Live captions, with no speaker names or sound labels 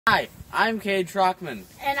Hi, I'm Cade Schrockman.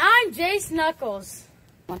 And I'm Jace Knuckles.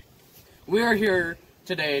 We are here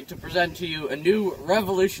today to present to you a new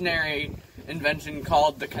revolutionary invention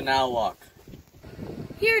called the Canal lock.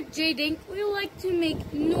 Here at Jade, we like to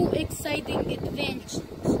make new exciting inventions,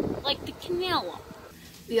 like the Canal lock.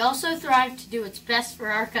 We also thrive to do what's best for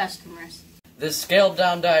our customers. This scaled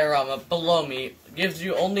down diorama below me gives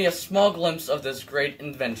you only a small glimpse of this great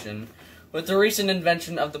invention. With the recent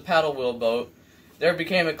invention of the paddle wheel boat, there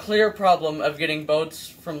became a clear problem of getting boats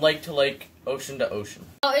from lake to lake, ocean to ocean.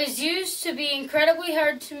 It is used to be incredibly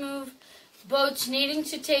hard to move boats needing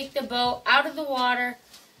to take the boat out of the water,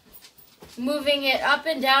 moving it up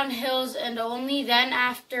and down hills, and only then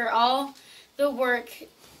after all the work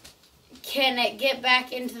can it get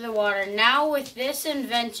back into the water. Now with this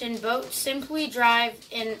invention, boats simply drive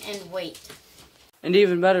in and wait. And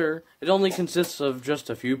even better, it only consists of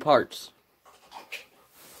just a few parts.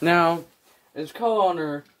 Now, as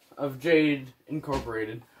co-owner of Jade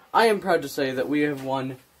Incorporated, I am proud to say that we have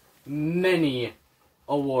won many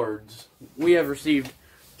awards. We have received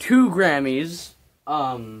 2 Grammys,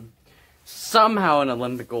 somehow an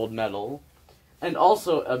Olympic gold medal, and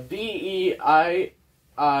also a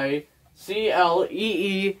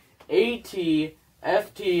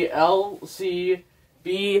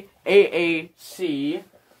BEICLEEATFTLCBAAC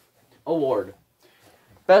award.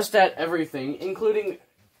 Best at everything, including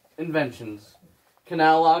inventions,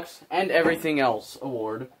 canal locks, and everything else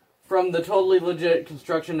award from the Totally Legit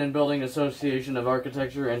Construction and Building Association of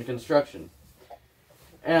Architecture and Construction.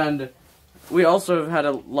 And we also have had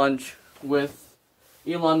a lunch with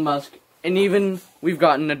Elon Musk, and even we've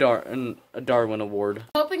gotten a Darwin Award.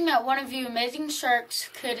 Hoping that one of you amazing sharks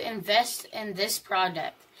could invest in this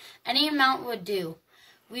project. Any amount would do.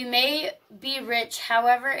 We may be rich,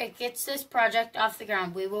 however it gets this project off the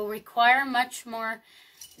ground. We will require much more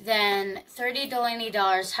than $30 Delaney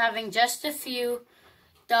dollars, having just a few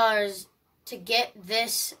dollars to get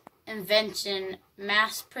this invention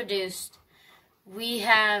mass produced. We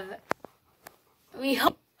hope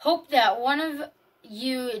that one of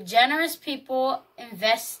you generous people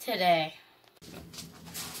invest today.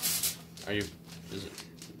 Is it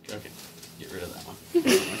okay? Get rid of that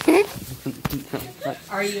one.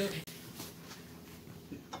 Are you?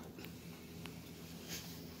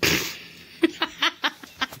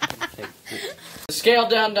 The scaled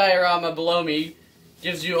down diorama below me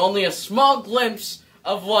gives you only a small glimpse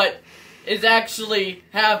of what is actually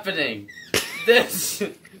happening. This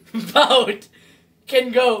boat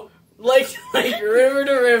can go lake to lake, river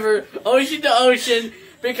to river, ocean to ocean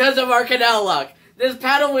because of our canal lock. This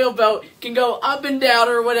paddle wheel boat can go up and down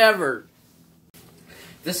or whatever.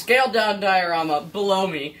 The scaled down diorama below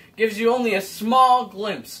me gives you only a small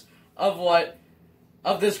glimpse of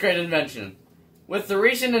this great invention. With the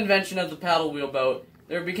recent invention of the paddle wheel boat,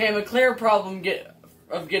 there became a clear problem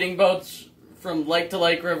of getting boats from lake to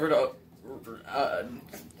lake, river to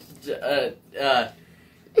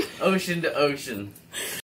ocean to ocean.